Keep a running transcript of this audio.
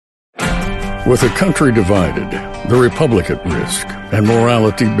With a country divided, the republic at risk, and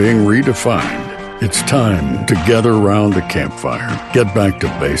morality being redefined, it's time to gather around the campfire, get back to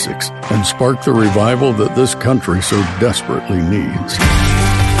basics, and spark the revival that this country so desperately needs.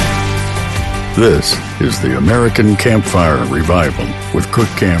 This is the American Campfire Revival with Kirk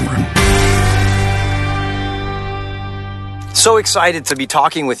Cameron. So excited to be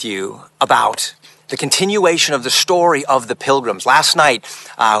talking with you about the continuation of the story of the Pilgrims. Last night,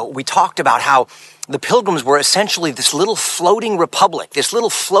 we talked about how the Pilgrims were essentially this little floating republic, this little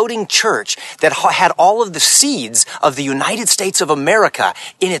floating church that had all of the seeds of the United States of America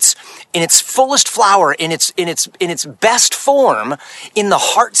in its fullest flower, in its best form, in the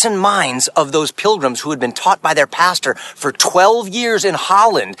hearts and minds of those Pilgrims who had been taught by their pastor for 12 years in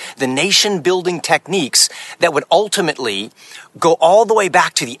Holland the nation-building techniques that would ultimately go all the way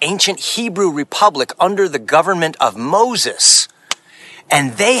back to the ancient Hebrew Republic under the government of Moses.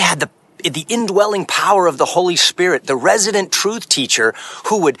 And they had the indwelling power of the Holy Spirit, the resident truth teacher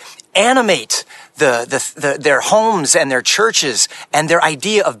who would animate their homes and their churches and their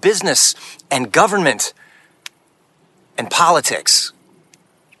idea of business and government and politics.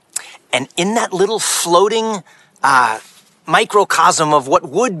 And in that little floating microcosm of what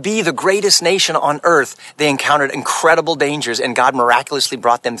would be the greatest nation on earth, they encountered incredible dangers, and God miraculously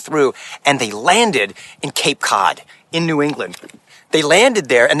brought them through, and they landed in Cape Cod in New England. They landed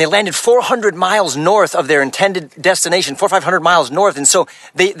there, and they landed 400 miles north of their intended destination, 400 or 500 miles north. And so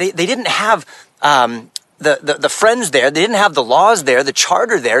they didn't have the friends there. They didn't have the laws there, the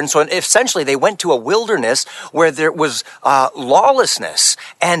charter there. And so essentially they went to a wilderness where there was lawlessness.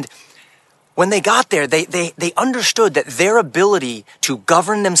 And when they got there, they understood that their ability to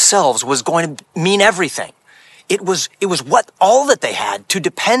govern themselves was going to mean everything. It was what all that they had to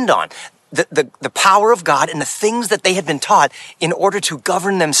depend on. The power of God and the things that they had been taught in order to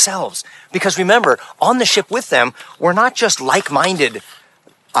govern themselves. Because remember, on the ship with them were not just like-minded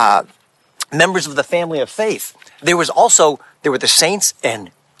members of the family of faith. There were the saints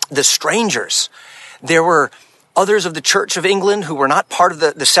and the strangers. There were others of the Church of England who were not part of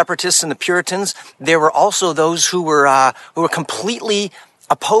the separatists and the Puritans. There were also those who were completely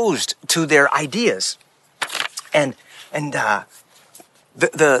opposed to their ideas. And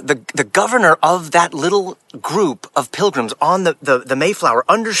the governor of that little group of pilgrims on the Mayflower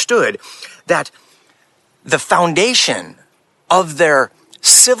understood that the foundation of their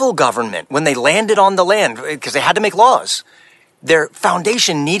civil government, when they landed on the land, because they had to make laws, their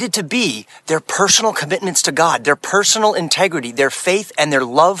foundation needed to be their personal commitments to God, their personal integrity, their faith, and their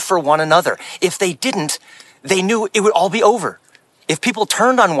love for one another. If they didn't, they knew it would all be over. If people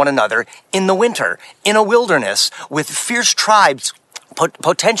turned on one another in the winter, in a wilderness, with fierce tribes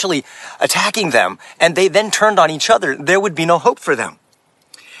potentially attacking them, and they then turned on each other, there would be no hope for them.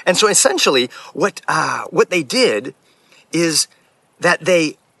 And so essentially what they did is that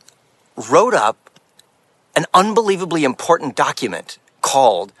they wrote up an unbelievably important document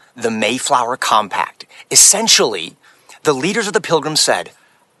called the Mayflower Compact. Essentially, the leaders of the Pilgrims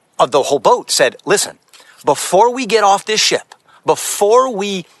of the whole boat said, listen, before we get off this ship, before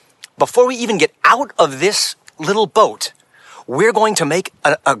we even get out of this little boat, we're going to make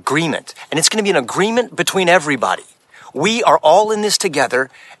an agreement, and it's going to be an agreement between everybody. We are all in this together,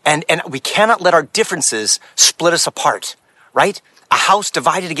 and we cannot let our differences split us apart, right? A house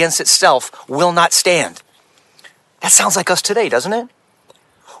divided against itself will not stand. That sounds like us today, doesn't it?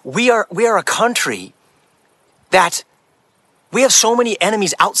 We are a country that we have so many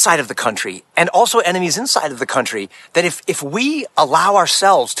enemies outside of the country and also enemies inside of the country that if we allow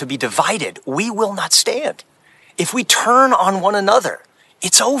ourselves to be divided, we will not stand. If we turn on one another,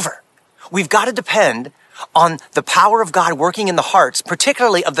 it's over. We've got to depend on the power of God working in the hearts,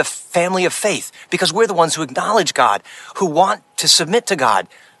 particularly of the family of faith, because we're the ones who acknowledge God, who want to submit to God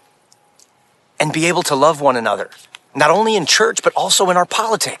and be able to love one another, not only in church, but also in our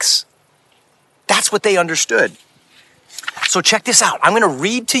politics. That's what they understood. So check this out. I'm going to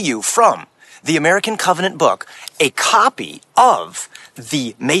read to you from the American Covenant book a copy of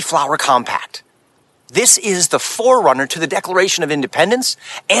the Mayflower Compact. This is the forerunner to the Declaration of Independence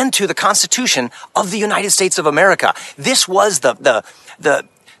and to the Constitution of the United States of America. This was the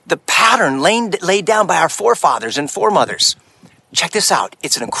pattern laid down by our forefathers and foremothers. Check this out.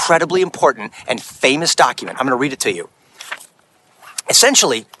 It's an incredibly important and famous document. I'm going to read it to you.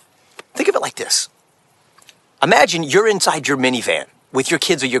 Essentially, think of it like this. Imagine you're inside your minivan with your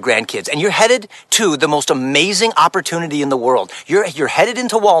kids or your grandkids, and you're headed to the most amazing opportunity in the world. You're headed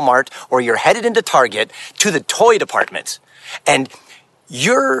into Walmart or you're headed into Target to the toy department, and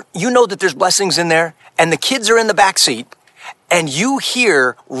you know that there's blessings in there, and the kids are in the back seat, and you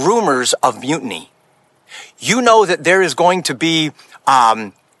hear rumors of mutiny, you know that there is going to be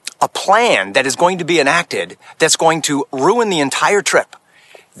a plan that is going to be enacted that's going to ruin the entire trip.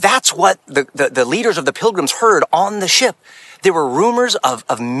 That's what the leaders of the Pilgrims heard on the ship. There were rumors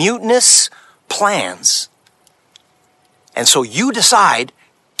of mutinous plans. And so you decide,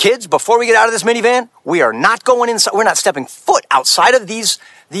 kids, before we get out of this minivan, we are not going inside. We're not stepping foot outside of this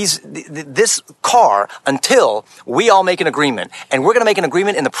car until we all make an agreement. And we're going to make an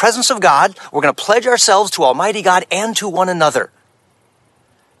agreement in the presence of God. We're going to pledge ourselves to Almighty God and to one another.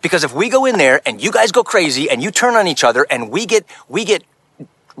 Because if we go in there and you guys go crazy and you turn on each other and we get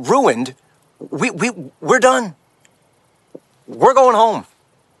ruined, we're done. We're going home.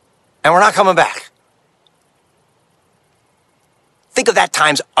 And we're not coming back. Think of that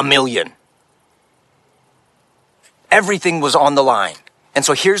times a million. Everything was on the line. And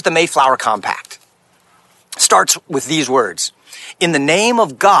so here's the Mayflower Compact. Starts with these words. In the name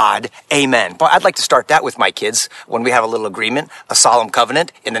of God, amen. Boy, I'd like to start that with my kids when we have a little agreement, a solemn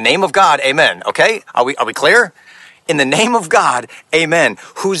covenant. In the name of God, amen. Okay? Are we clear? In the name of God, amen.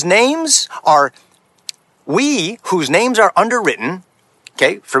 Whose names are underwritten.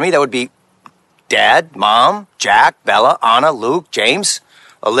 Okay? For me, that would be Dad, Mom, Jack, Bella, Anna, Luke, James,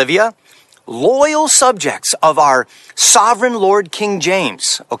 Olivia, loyal subjects of our sovereign Lord King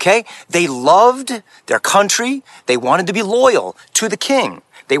James, okay? They loved their country. They wanted to be loyal to the king.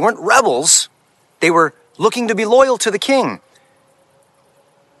 They weren't rebels. They were looking to be loyal to the king.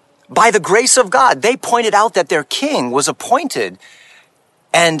 By the grace of God, they pointed out that their king was appointed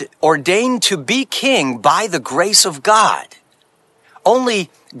and ordained to be king by the grace of God. Only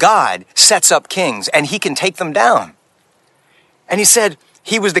God sets up kings, and he can take them down. And he said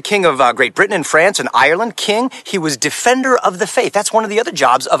he was the king of Great Britain and France and Ireland, king. He was defender of the faith. That's one of the other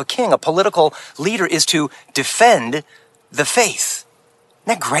jobs of a king, a political leader, is to defend the faith. Isn't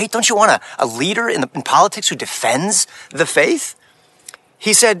that great? Don't you want a leader in politics who defends the faith?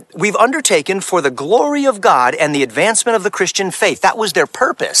 He said, we've undertaken for the glory of God and the advancement of the Christian faith. That was their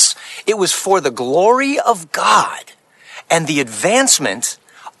purpose. It was for the glory of God and the advancement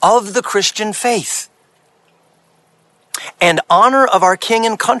of the Christian faith and honor of our king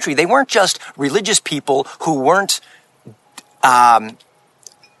and country. They weren't just religious people who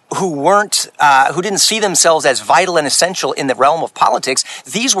didn't see themselves as vital and essential in the realm of politics.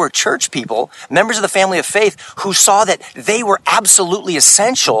 These were church people, members of the family of faith, who saw that they were absolutely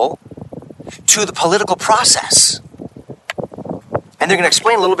essential to the political process. And they're going to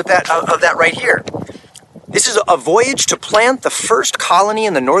explain a little bit of that right here. This is a voyage to plant the first colony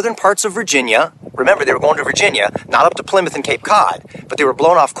in the northern parts of Virginia. Remember, they were going to Virginia, not up to Plymouth and Cape Cod, but they were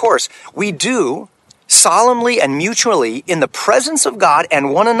blown off course. We do solemnly and mutually, in the presence of God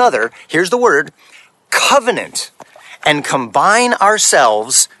and one another, here's the word, covenant, and combine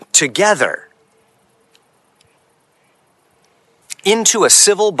ourselves together into a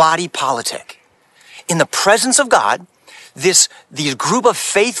civil body politic. In the presence of God, these group of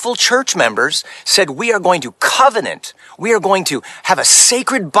faithful church members said, we are going to covenant. We are going to have a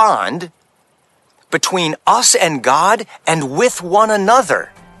sacred bond between us and God and with one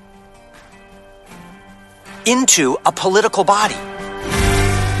another into a political body.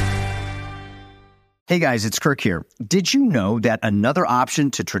 Hey guys, it's Kirk here. Did you know that another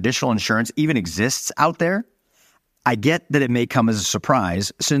option to traditional insurance even exists out there? I get that it may come as a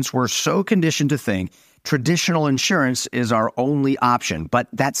surprise since we're so conditioned to think traditional insurance is our only option, but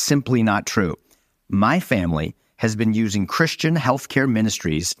that's simply not true. My family has been using Christian healthcare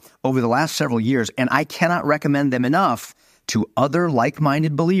ministries over the last several years, and I cannot recommend them enough to other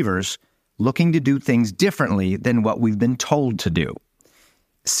like-minded believers looking to do things differently than what we've been told to do.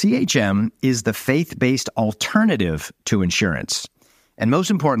 CHM is the faith-based alternative to insurance. And most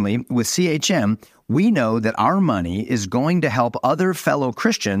importantly, with CHM, we know that our money is going to help other fellow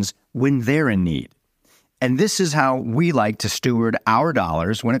Christians when they're in need. And this is how we like to steward our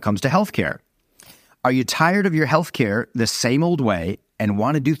dollars when it comes to healthcare. Are you tired of your healthcare the same old way and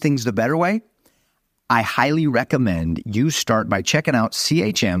want to do things the better way? I highly recommend you start by checking out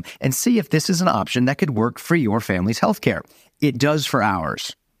CHM and see if this is an option that could work for your family's healthcare. It does for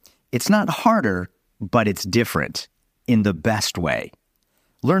ours. It's not harder, but it's different in the best way.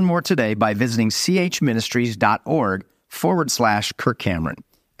 Learn more today by visiting chministries.org/Kirk Cameron.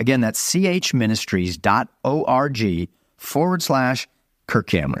 Again, that's chministries.org/Kirk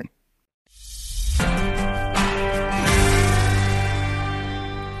Cameron.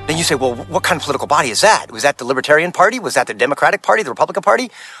 And you say, well, what kind of political body is that? Was that the Libertarian Party? Was that the Democratic Party, the Republican Party?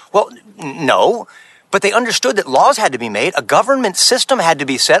 Well, no. But they understood that laws had to be made. A government system had to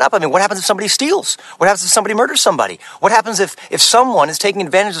be set up. I mean, what happens if somebody steals? What happens if somebody murders somebody? What happens if someone is taking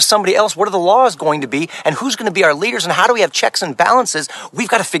advantage of somebody else? What are the laws going to be? And who's going to be our leaders? And how do we have checks and balances? We've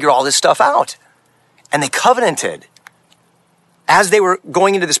got to figure all this stuff out. And they covenanted as they were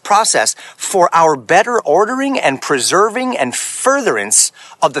going into this process for our better ordering and preserving and furtherance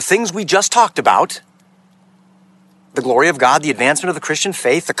of the things we just talked about. The glory of God, the advancement of the Christian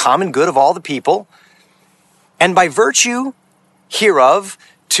faith, the common good of all the people. And by virtue hereof,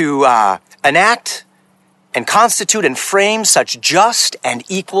 to enact and constitute and frame such just and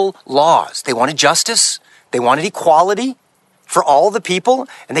equal laws. They wanted justice. They wanted equality for all the people.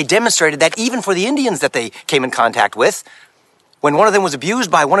 And they demonstrated that even for the Indians that they came in contact with. When one of them was abused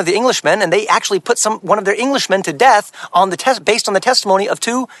by one of the Englishmen, and they actually put one of their Englishmen to death based on the testimony of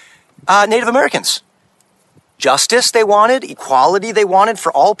two Native Americans. Justice they wanted, equality they wanted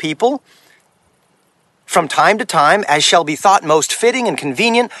for all people. From time to time, as shall be thought most fitting and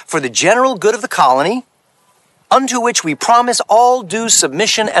convenient for the general good of the colony, unto which we promise all due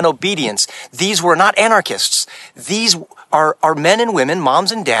submission and obedience. These were not anarchists. These are men and women,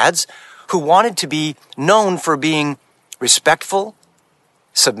 moms and dads, who wanted to be known for being respectful,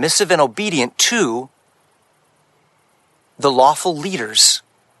 submissive, and obedient to the lawful leaders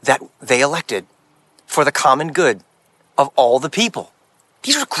that they elected for the common good of all the people.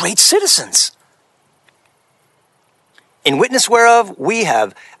 These are great citizens. In witness whereof, we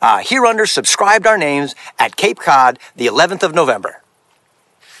have hereunder subscribed our names at Cape Cod the 11th of November.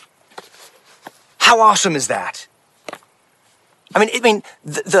 How awesome is that? I mean,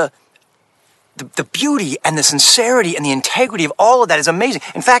 the beauty and the sincerity and the integrity of all of that is amazing.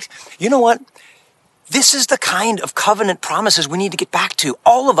 In fact, you know what? This is the kind of covenant promises we need to get back to.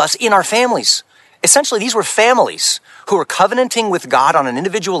 All of us in our families. Essentially, these were families who were covenanting with God on an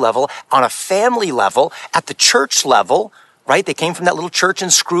individual level, on a family level, at the church level, right? They came from that little church in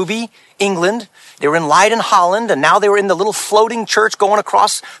Scrooby, England. They were in Leiden, Holland, and now they were in the little floating church going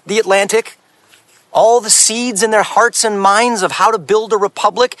across the Atlantic. All the seeds in their hearts and minds of how to build a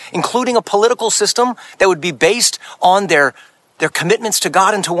republic, including a political system that would be based on their commitments to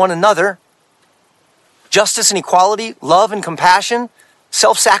God and to one another. Justice and equality, love and compassion,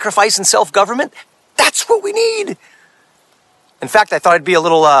 self-sacrifice and self-government. That's what we need. In fact, I thought I'd be a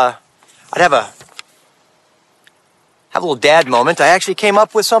little, I'd have a little dad moment. I actually came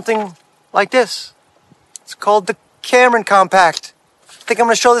up with something like this. It's called the Cameron Compact. I think I'm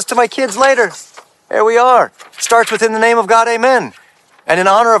going to show this to my kids later. There we are. It starts with "In the name of God, amen." And in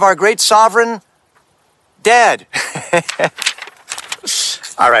honor of our great sovereign dad.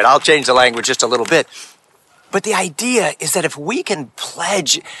 All right, I'll change the language just a little bit. But the idea is that if we can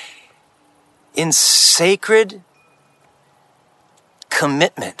pledge in sacred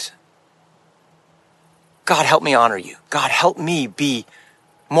commitment, God, help me honor you. God, help me be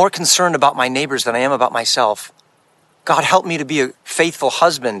more concerned about my neighbors than I am about myself. God, help me to be a faithful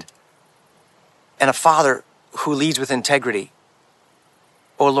husband and a father who leads with integrity.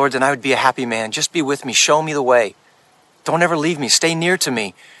 Oh Lord, then I would be a happy man. Just be with me. Show me the way. Don't ever leave me. Stay near to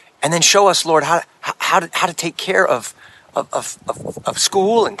me. And then show us, Lord, how to take care of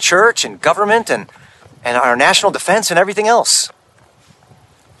school and church and government and our national defense and everything else.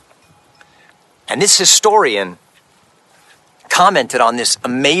 And this historian commented on this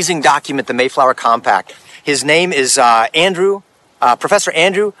amazing document, the Mayflower Compact. His name is Professor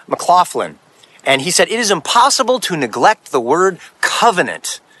Andrew McLaughlin. And he said, it is impossible to neglect the word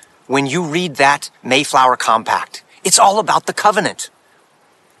covenant when you read that Mayflower Compact. It's all about the covenant.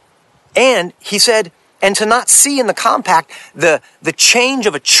 And he said, and to not see in the compact the change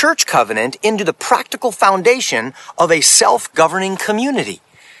of a church covenant into the practical foundation of a self-governing community.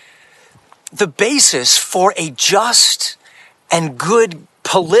 The basis for a just and good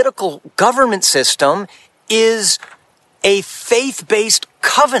political government system is a faith-based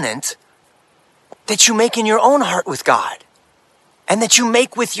covenant that you make in your own heart with God and that you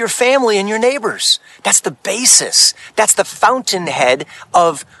make with your family and your neighbors. That's the basis. That's the fountainhead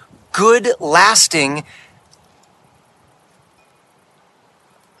of good, lasting,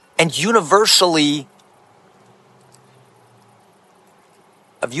 and universal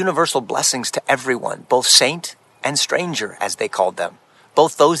blessings to everyone, both saint and stranger, as they called them.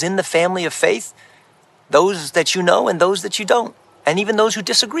 Both those in the family of faith, those that you know and those that you don't, and even those who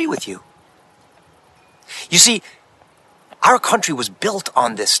disagree with you. You see, our country was built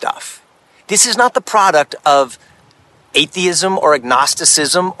on this stuff. This is not the product of atheism or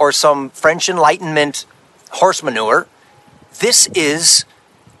agnosticism or some French Enlightenment horse manure. This is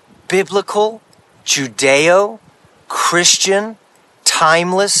biblical, Judeo-Christian,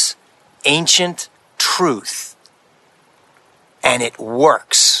 timeless, ancient truth. And it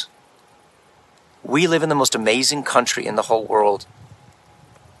works. We live in the most amazing country in the whole world.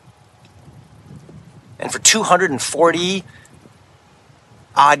 And for 240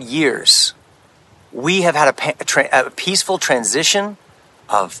 odd years, we have had a peaceful transition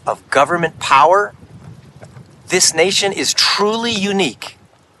of government power. This nation is truly unique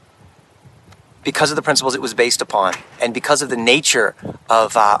because of the principles it was based upon and because of the nature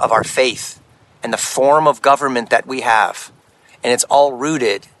of our faith and the form of government that we have. And it's all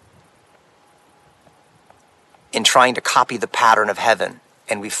rooted in trying to copy the pattern of heaven.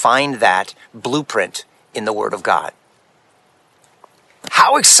 And we find that blueprint in the Word of God.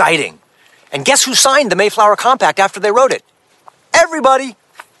 How exciting! And guess who signed the Mayflower Compact after they wrote it? Everybody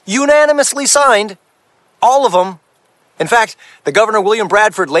unanimously signed, all of them. In fact, the Governor William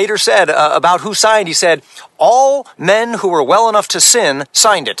Bradford later said about who signed, he said, all men who were well enough to sin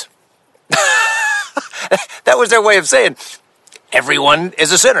signed it. That was their way of saying, everyone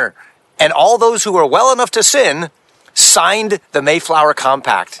is a sinner. And all those who were well enough to sin signed the Mayflower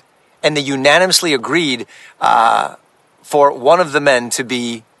Compact. And they unanimously agreed for one of the men to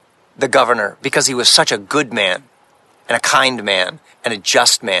be the governor because he was such a good man and a kind man and a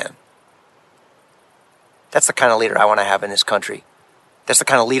just man. That's the kind of leader I want to have in this country. That's the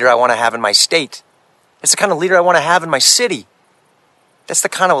kind of leader I want to have in my state. That's the kind of leader I want to have in my city. That's the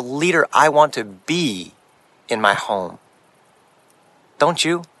kind of leader I want to be in my home. Don't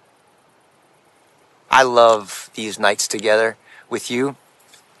you? I love these nights together with you.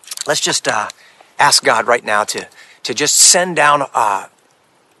 Let's just ask God right now to just send down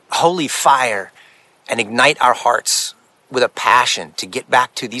holy fire and ignite our hearts with a passion to get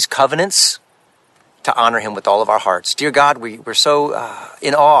back to these covenants, to honor him with all of our hearts. Dear God, we're so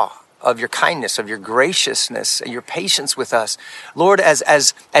in awe of your kindness, of your graciousness, and your patience with us. Lord,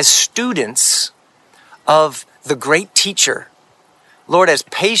 as students of the great teacher, Lord, as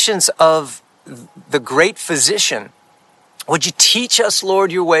patients of the great physician, would you teach us,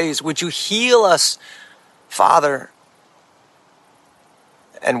 Lord, your ways? Would you heal us, Father,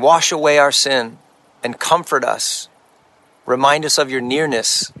 and wash away our sin and comfort us? Remind us of your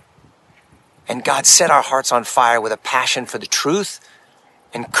nearness. And God, set our hearts on fire with a passion for the truth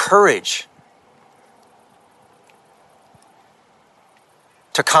and courage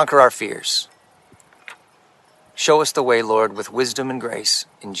to conquer our fears. Show us the way, Lord, with wisdom and grace.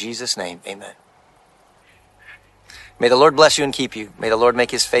 In Jesus' name, amen. May the Lord bless you and keep you. May the Lord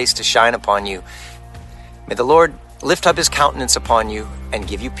make his face to shine upon you. May the Lord lift up his countenance upon you and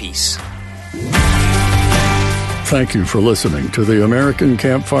give you peace. Thank you for listening to the American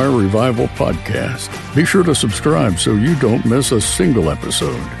Campfire Revival Podcast. Be sure to subscribe so you don't miss a single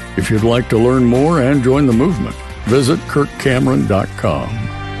episode. If you'd like to learn more and join the movement, visit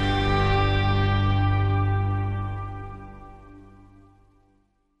kirkcameron.com.